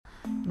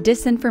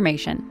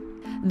Disinformation.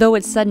 Though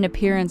its sudden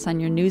appearance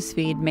on your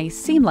newsfeed may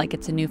seem like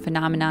it's a new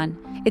phenomenon,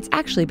 it's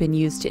actually been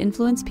used to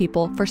influence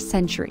people for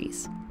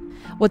centuries.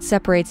 What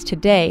separates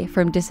today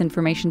from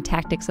disinformation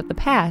tactics of the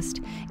past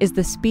is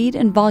the speed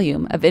and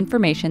volume of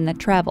information that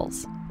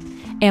travels.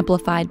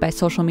 Amplified by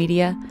social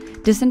media,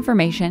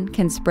 disinformation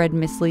can spread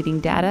misleading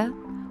data,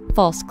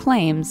 false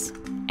claims,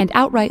 and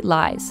outright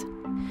lies.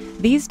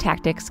 These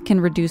tactics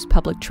can reduce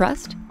public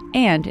trust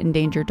and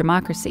endanger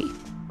democracy.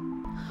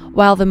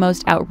 While the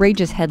most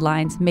outrageous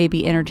headlines may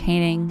be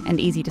entertaining and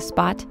easy to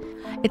spot,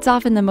 it's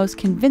often the most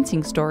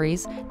convincing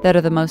stories that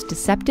are the most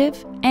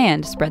deceptive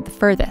and spread the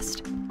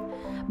furthest.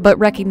 But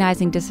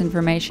recognizing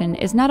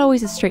disinformation is not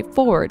always as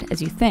straightforward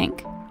as you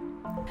think.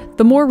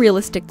 The more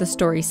realistic the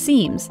story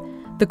seems,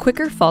 the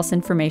quicker false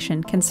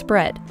information can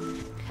spread.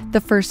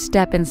 The first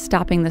step in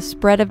stopping the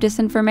spread of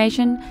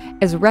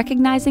disinformation is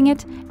recognizing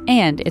it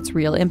and its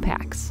real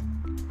impacts.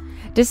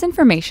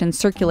 Disinformation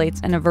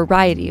circulates in a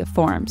variety of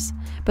forms,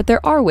 but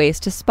there are ways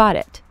to spot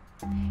it.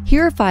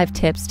 Here are 5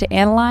 tips to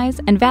analyze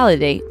and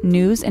validate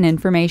news and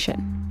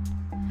information.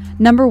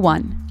 Number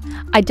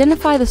 1.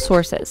 Identify the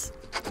sources.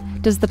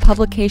 Does the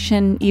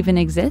publication even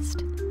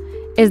exist?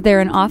 Is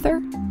there an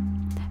author?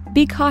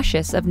 Be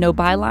cautious of no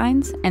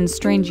bylines and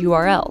strange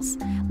URLs,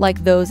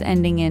 like those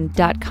ending in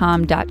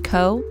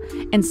 .com.co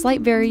and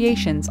slight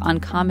variations on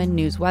common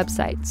news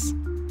websites.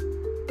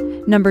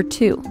 Number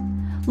 2.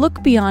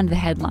 Look beyond the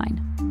headline.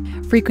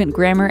 Frequent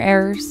grammar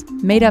errors,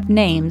 made-up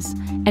names,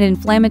 and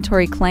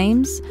inflammatory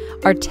claims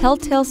are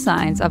telltale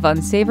signs of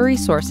unsavory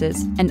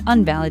sources and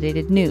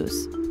unvalidated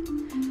news.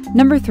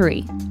 Number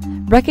 3.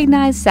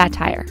 Recognize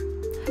satire.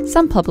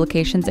 Some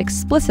publications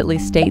explicitly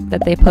state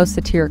that they post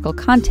satirical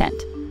content.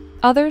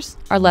 Others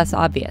are less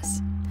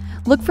obvious.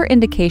 Look for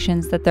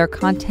indications that their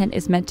content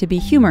is meant to be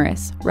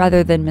humorous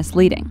rather than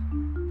misleading.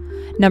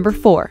 Number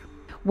 4.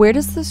 Where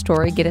does the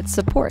story get its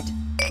support?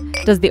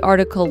 Does the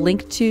article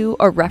link to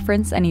or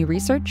reference any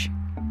research?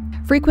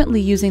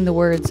 Frequently using the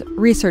words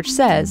 "research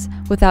says"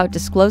 without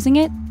disclosing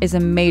it is a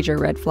major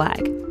red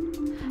flag.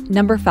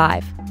 Number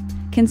 5.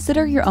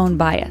 Consider your own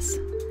bias.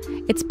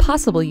 It's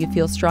possible you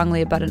feel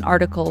strongly about an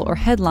article or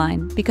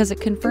headline because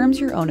it confirms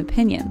your own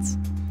opinions.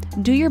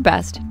 Do your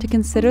best to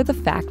consider the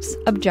facts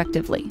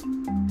objectively.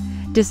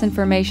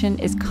 Disinformation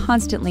is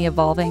constantly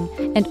evolving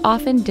and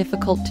often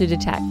difficult to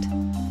detect.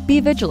 Be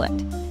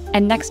vigilant,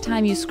 and next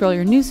time you scroll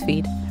your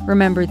newsfeed,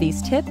 remember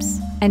these tips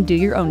and do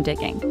your own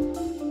digging.